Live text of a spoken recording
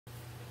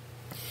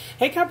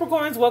Hey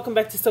Capricorns, welcome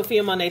back to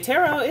Sophiamonay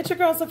Tarot. It's your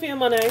girl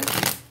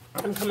Sophiamonay.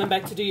 I'm coming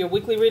back to do your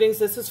weekly readings.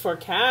 This is for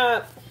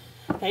Cap.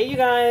 Hey you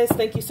guys,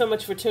 thank you so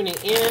much for tuning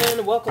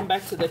in. Welcome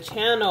back to the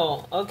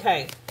channel.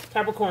 Okay,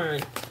 Capricorn,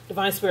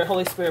 Divine Spirit,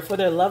 Holy Spirit, for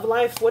their love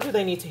life, what do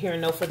they need to hear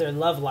and know for their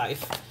love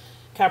life?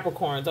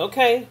 Capricorns,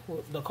 okay,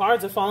 the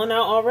cards are falling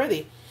out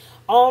already.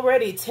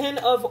 Already, 10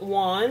 of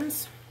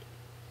Wands,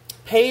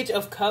 Page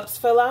of Cups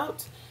fell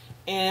out,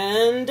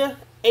 and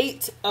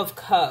 8 of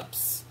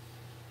Cups.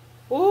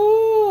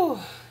 Ooh.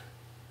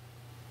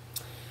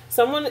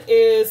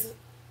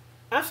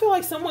 I feel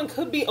like someone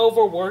could be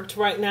overworked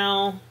right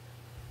now.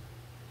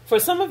 For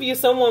some of you,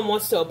 someone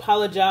wants to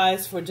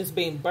apologize for just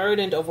being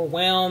burdened,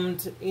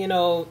 overwhelmed. You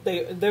know,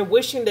 they're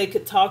wishing they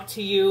could talk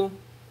to you.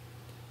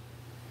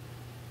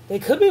 They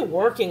could be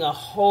working a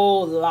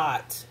whole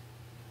lot.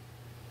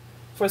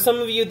 For some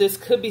of you, this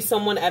could be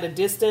someone at a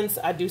distance.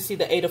 I do see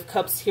the 8 of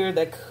Cups here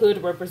that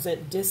could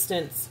represent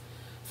distance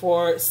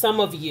for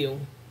some of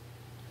you.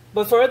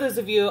 But for others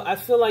of you, I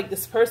feel like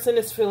this person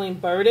is feeling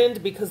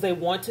burdened because they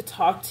want to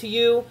talk to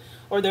you,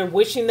 or they're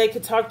wishing they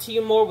could talk to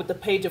you more with the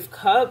Page of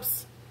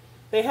Cups.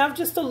 They have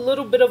just a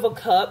little bit of a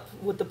cup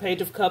with the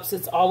Page of Cups.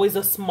 It's always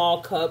a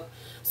small cup.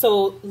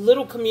 So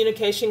little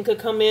communication could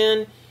come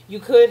in. You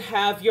could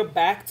have your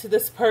back to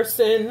this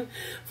person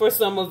for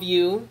some of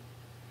you.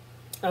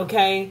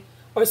 Okay?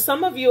 Or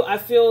some of you, I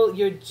feel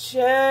you're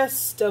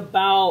just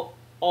about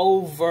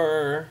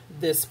over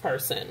this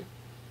person.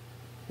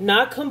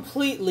 Not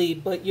completely,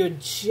 but you're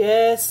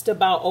just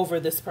about over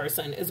this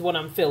person is what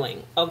I'm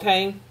feeling,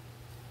 okay?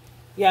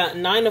 Yeah,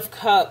 9 of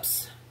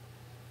Cups.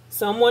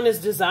 Someone is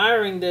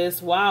desiring this.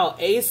 Wow,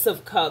 Ace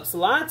of Cups.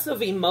 Lots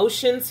of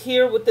emotions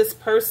here with this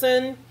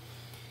person.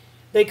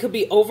 They could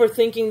be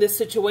overthinking this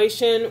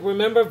situation.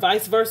 Remember,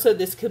 vice versa,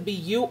 this could be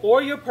you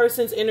or your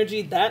person's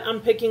energy that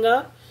I'm picking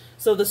up.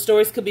 So the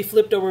stories could be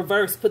flipped or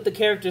reversed. Put the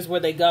characters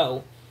where they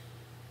go.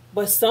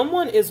 But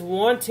someone is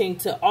wanting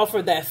to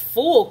offer that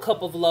full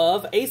cup of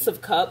love, Ace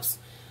of Cups.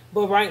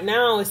 But right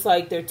now, it's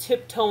like they're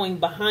tiptoeing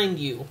behind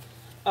you.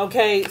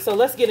 Okay, so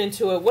let's get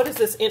into it. What is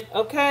this?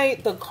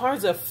 Okay, the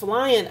cards are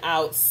flying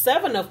out.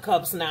 7 of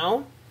Cups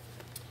now.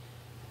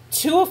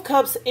 2 of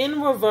Cups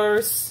in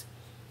reverse.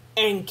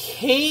 And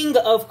King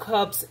of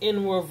Cups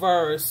in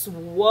reverse.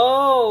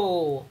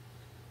 Whoa.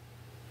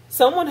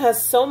 Someone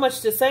has so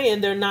much to say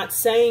and they're not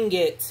saying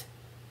it.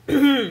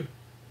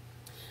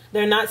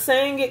 They're not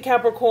saying it,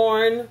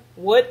 Capricorn.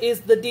 What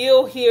is the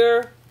deal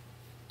here?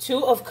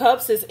 2 of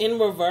Cups is in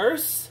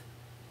reverse.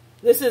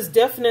 This is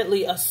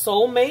definitely a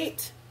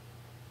soulmate.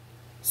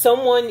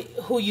 Someone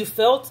who you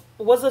felt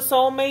was a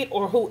soulmate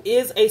or who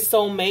is a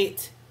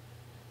soulmate.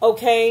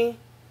 Okay?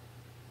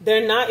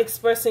 They're not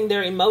expressing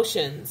their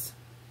emotions.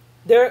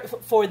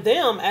 For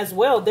them as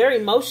well, their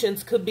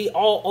emotions could be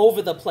all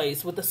over the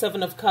place with the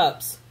 7 of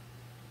Cups.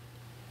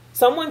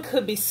 Someone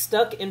could be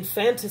stuck in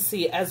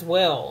fantasy as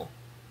well.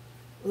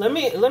 Let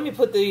me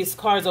put these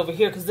cards over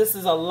here because this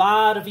is a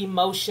lot of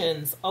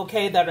emotions,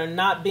 okay, that are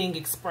not being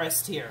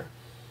expressed here.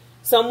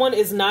 Someone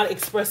is not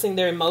expressing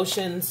their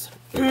emotions.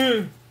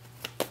 Could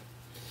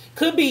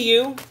be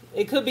you.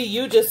 It could be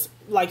you just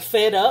like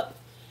fed up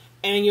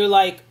and you're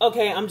like,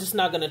 okay, I'm just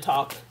not going to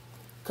talk.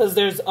 Because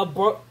there's a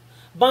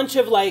bunch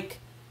of like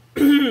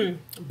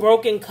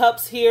broken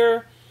cups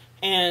here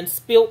and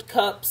spilt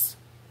cups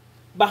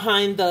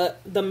behind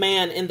the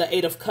man in the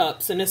 8 of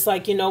Cups. And it's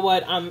like, you know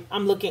what, I'm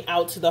looking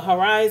out to the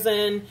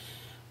horizon.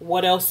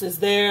 What else is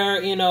there?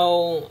 You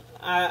know,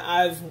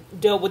 I've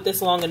dealt with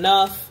this long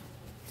enough.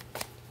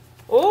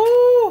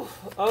 Oh,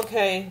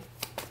 okay.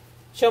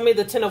 Show me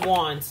the 10 of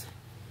Wands.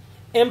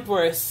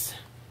 Empress.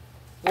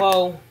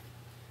 Whoa.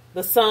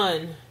 The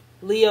Sun.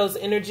 Leo's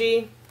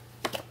energy.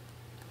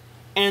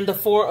 And the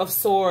 4 of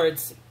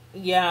Swords.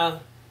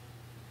 Yeah.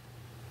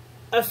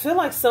 I feel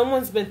like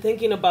someone's been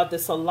thinking about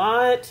this a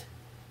lot.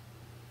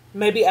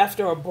 Maybe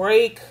after a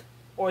break,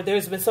 or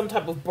there's been some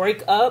type of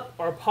breakup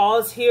or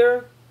pause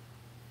here.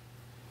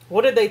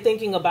 What are they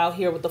thinking about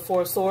here with the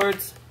 4 of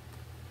Swords?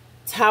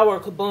 Tower,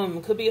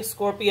 kaboom. Could be a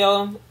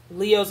Scorpio,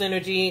 Leo's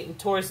energy, and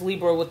Taurus,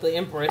 Libra with the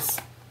Empress.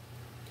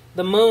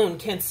 The Moon,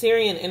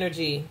 Cancerian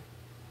energy.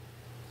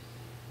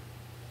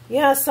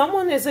 Yeah,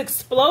 someone is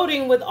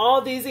exploding with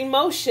all these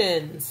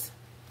emotions.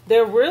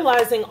 They're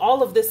realizing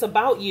all of this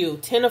about you.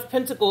 10 of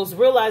Pentacles,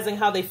 realizing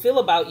how they feel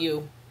about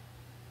you.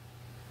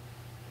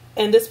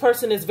 And this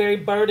person is very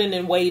burdened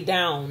and weighed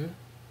down.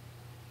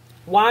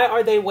 Why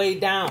are they weighed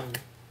down?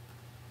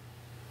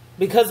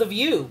 Because of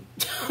you.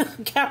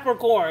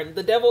 Capricorn,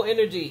 the devil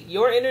energy,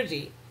 your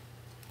energy.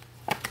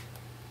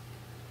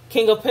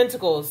 King of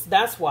Pentacles,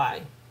 that's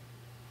why.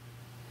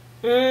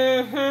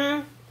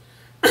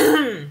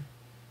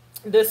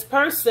 This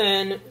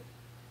person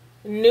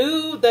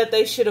knew that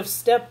they should have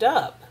stepped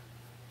up.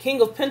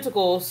 King of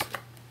Pentacles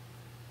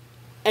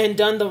and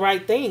done the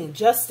right thing.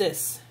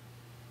 Justice.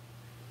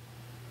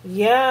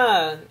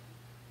 Yeah,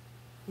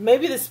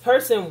 maybe this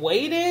person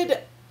waited.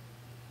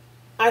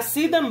 I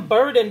see them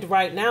burdened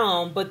right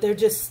now, but they're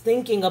just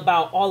thinking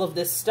about all of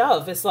this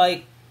stuff. It's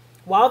like,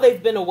 while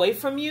they've been away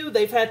from you,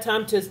 they've had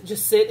time to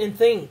just sit and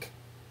think.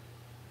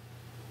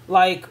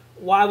 Like,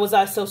 why was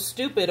I so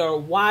stupid? Or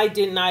why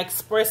didn't I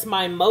express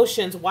my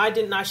emotions? Why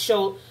didn't I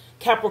show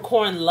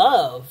Capricorn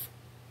love?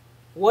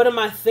 What am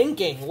I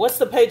thinking? What's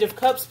the Page of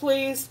Cups,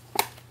 please?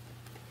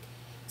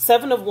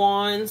 7 of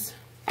Wands.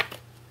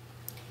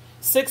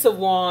 6 of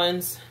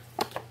Wands.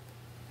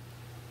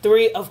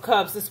 3 of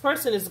Cups. This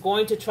person is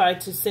going to try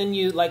to send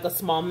you like a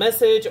small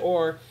message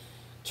or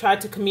try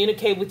to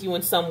communicate with you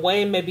in some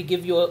way. Maybe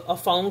give you a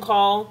phone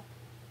call.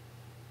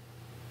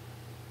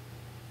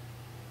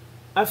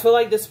 I feel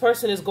like this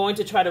person is going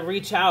to try to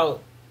reach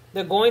out.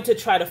 They're going to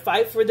try to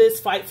fight for this,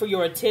 fight for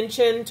your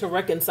attention, to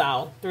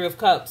reconcile. 3 of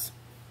Cups.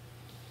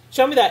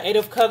 Show me that 8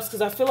 of Cups,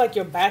 because I feel like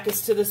your back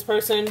is to this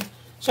person.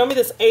 Show me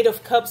this 8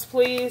 of Cups,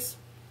 please.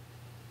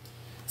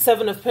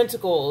 7 of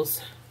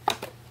Pentacles.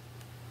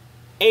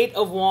 8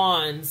 of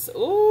Wands.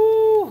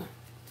 Ooh.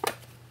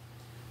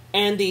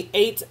 And the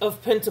 8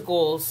 of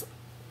Pentacles.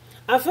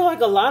 I feel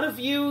like a lot of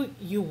you,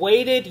 you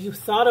waited, you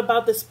thought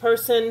about this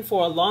person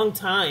for a long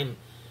time.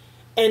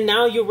 And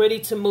now you're ready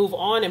to move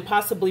on and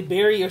possibly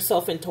bury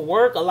yourself into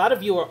work. A lot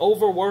of you are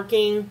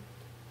overworking.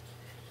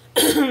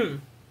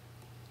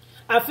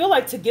 I feel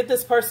like to get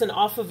this person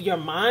off of your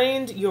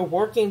mind, you're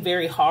working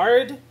very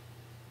hard.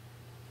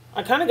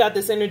 I kind of got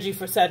this energy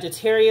for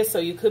Sagittarius, so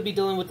you could be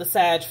dealing with the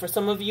Sag for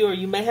some of you, or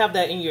you may have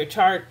that in your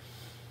chart.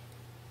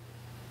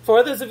 For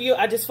others of you,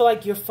 I just feel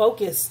like you're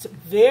focused,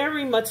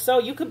 very much so.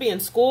 You could be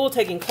in school,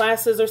 taking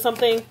classes or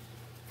something.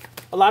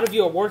 A lot of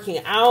you are working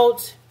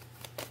out.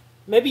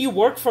 Maybe you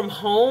work from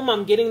home.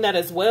 I'm getting that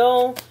as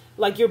well.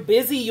 Like you're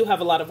busy. You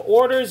have a lot of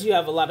orders. You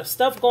have a lot of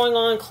stuff going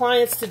on,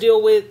 clients to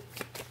deal with.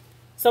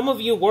 Some of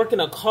you work in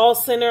a call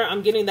center.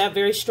 I'm getting that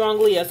very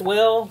strongly as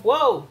well.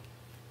 Whoa.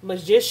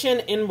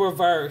 Magician in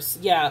reverse.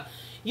 Yeah.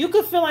 You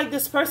could feel like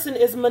this person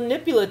is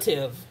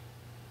manipulative.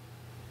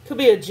 Could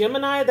be a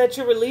Gemini that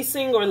you're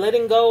releasing or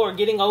letting go or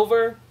getting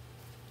over.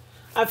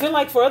 I feel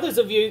like for others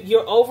of you,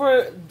 you're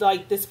over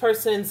like this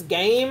person's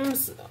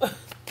games.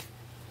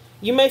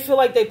 You may feel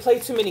like they play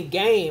too many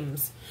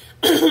games.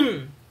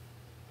 I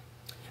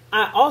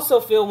also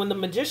feel when the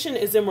Magician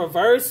is in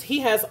reverse,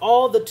 he has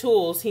all the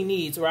tools he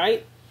needs,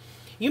 right?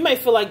 You may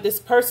feel like this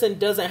person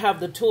doesn't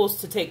have the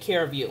tools to take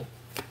care of you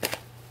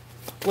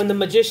when the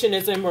Magician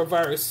is in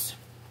reverse.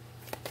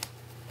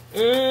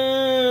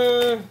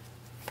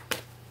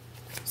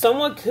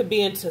 Someone could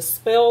be into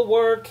spell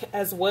work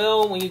as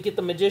well when you get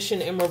the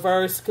Magician in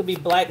reverse. Could be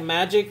black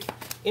magic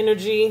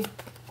energy.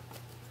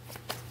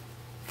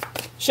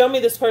 Show me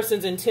this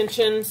person's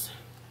intentions.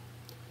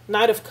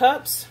 Knight of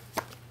Cups.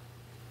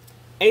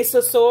 Ace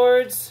of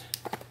Swords.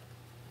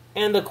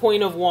 And the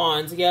Queen of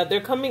Wands. Yeah,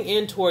 they're coming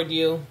in toward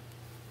you.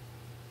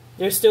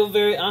 They're still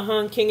very,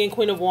 King and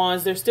Queen of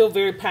Wands. They're still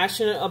very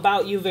passionate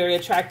about you, very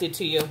attracted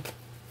to you.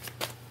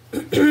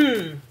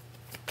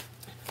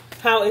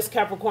 How is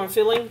Capricorn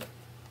feeling?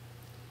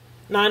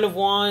 9 of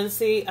Wands.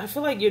 See, I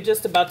feel like you're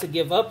just about to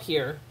give up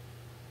here.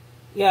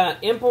 Yeah,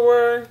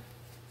 Emperor.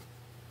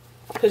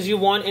 Because you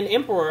want an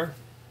Emperor.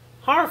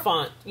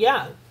 Hierophant.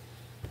 Yeah.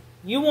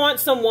 You want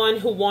someone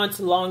who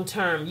wants long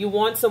term. You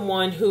want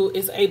someone who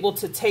is able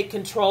to take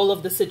control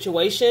of the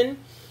situation.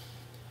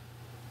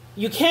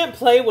 You can't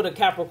play with a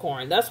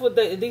Capricorn. That's what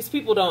these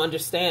people don't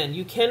understand.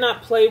 You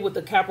cannot play with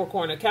a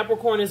Capricorn. A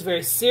Capricorn is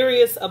very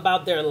serious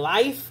about their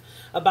life,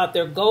 about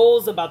their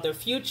goals, about their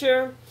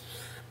future.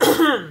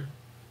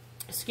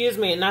 Excuse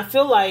me. And I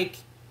feel like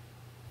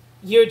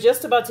you're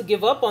just about to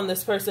give up on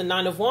this person,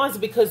 9 of Wands,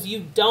 because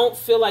you don't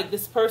feel like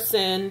this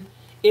person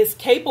is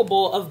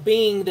capable of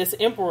being this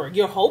Emperor.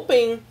 You're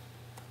hoping,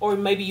 or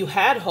maybe you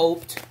had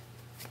hoped,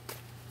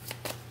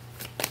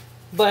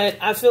 but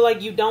I feel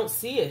like you don't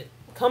see it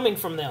coming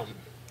from them.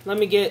 Let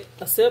me get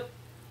a sip.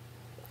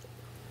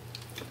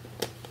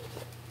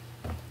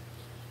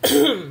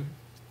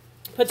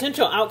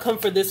 Potential outcome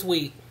for this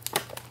week.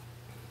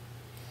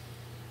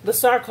 The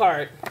Star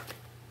card.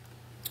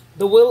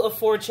 The Wheel of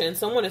Fortune.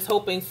 Someone is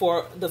hoping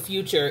for the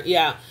future.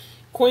 Yeah.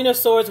 Queen of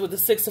Swords with the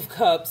 6 of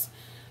Cups.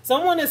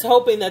 Someone is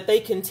hoping that they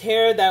can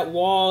tear that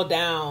wall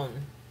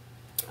down.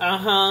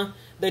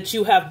 That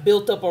you have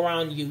built up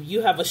around you.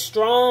 You have a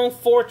strong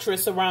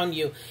fortress around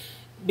you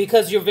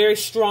because you're very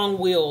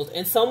strong-willed.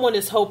 And someone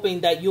is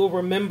hoping that you'll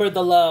remember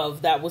the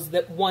love that was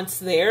once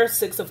there.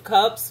 6 of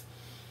Cups.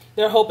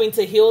 They're hoping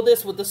to heal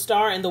this with the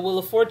Star and the Wheel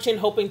of Fortune.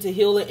 Hoping to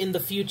heal it in the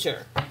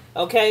future.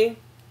 Okay?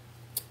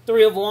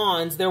 3 of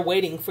Wands. They're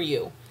waiting for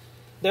you.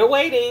 They're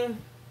waiting.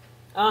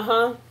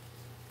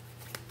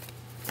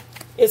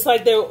 It's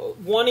like they're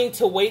wanting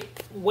to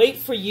wait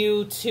for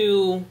you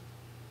to,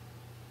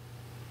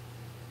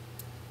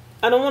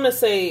 I don't want to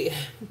say,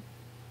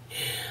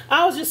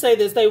 I'll just say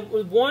this. They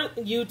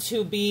want you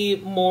to be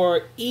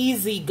more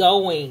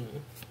easygoing,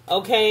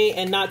 okay,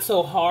 and not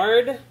so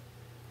hard.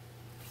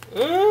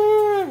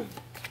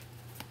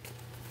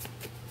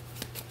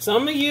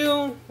 Some of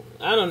you,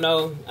 I don't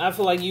know. I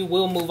feel like you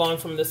will move on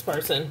from this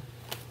person.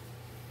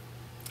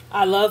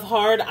 I love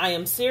hard. I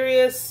am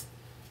serious.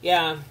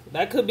 Yeah,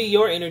 that could be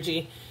your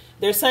energy.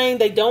 They're saying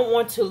they don't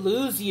want to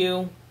lose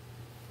you.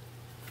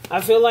 I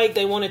feel like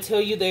they want to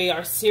tell you they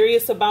are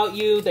serious about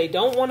you. They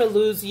don't want to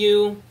lose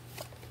you.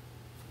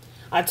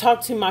 I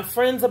talk to my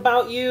friends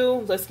about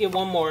you. Let's get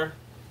one more.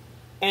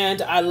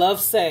 And I love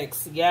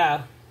sex.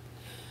 Yeah.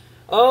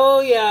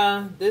 Oh,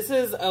 yeah. This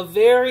is a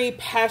very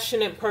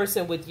passionate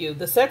person with you.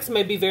 The sex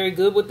may be very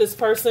good with this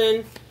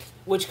person,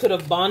 which could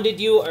have bonded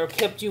you or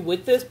kept you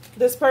with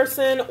this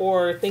person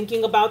or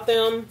thinking about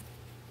them.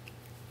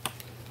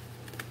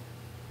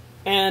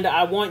 And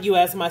I want you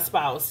as my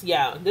spouse.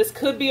 Yeah, this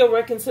could be a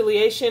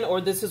reconciliation,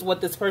 or this is what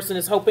this person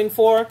is hoping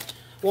for.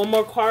 One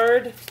more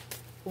card.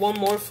 One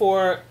more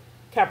for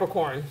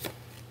Capricorn.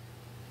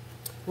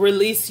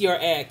 Release your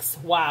ex.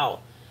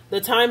 Wow.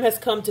 The time has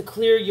come to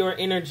clear your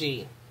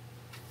energy.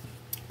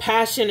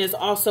 Passion is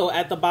also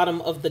at the bottom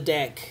of the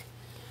deck.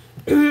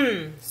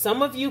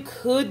 Some of you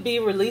could be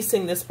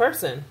releasing this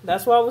person.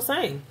 That's what I was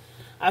saying.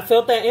 I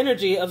felt that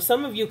energy of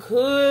some of you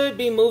could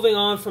be moving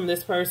on from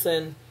this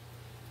person.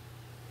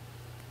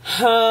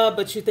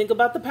 But you think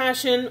about the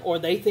passion, or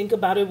they think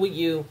about it with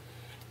you.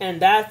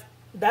 And that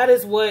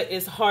is what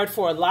is hard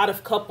for a lot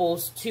of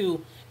couples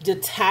to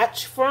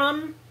detach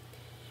from,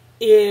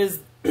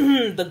 is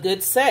the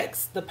good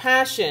sex, the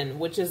passion,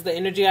 which is the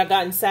energy I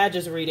got in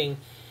Sagittarius reading.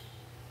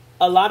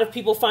 A lot of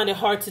people find it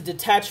hard to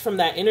detach from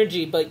that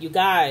energy, but you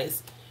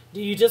guys,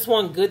 do you just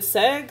want good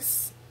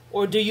sex?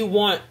 Or do you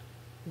want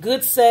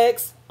good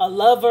sex, a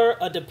lover,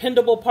 a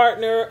dependable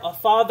partner, a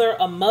father,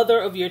 a mother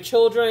of your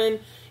children,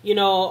 you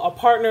know, a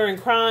partner in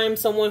crime,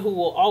 someone who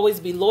will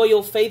always be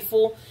loyal,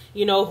 faithful,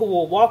 you know, who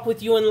will walk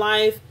with you in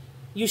life?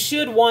 You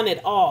should want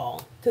it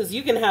all, because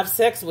you can have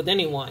sex with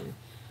anyone.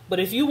 But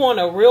if you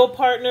want a real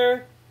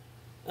partner,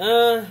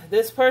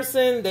 this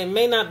person, they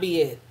may not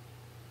be it.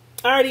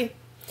 Alrighty.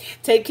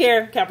 Take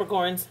care,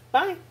 Capricorns.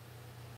 Bye.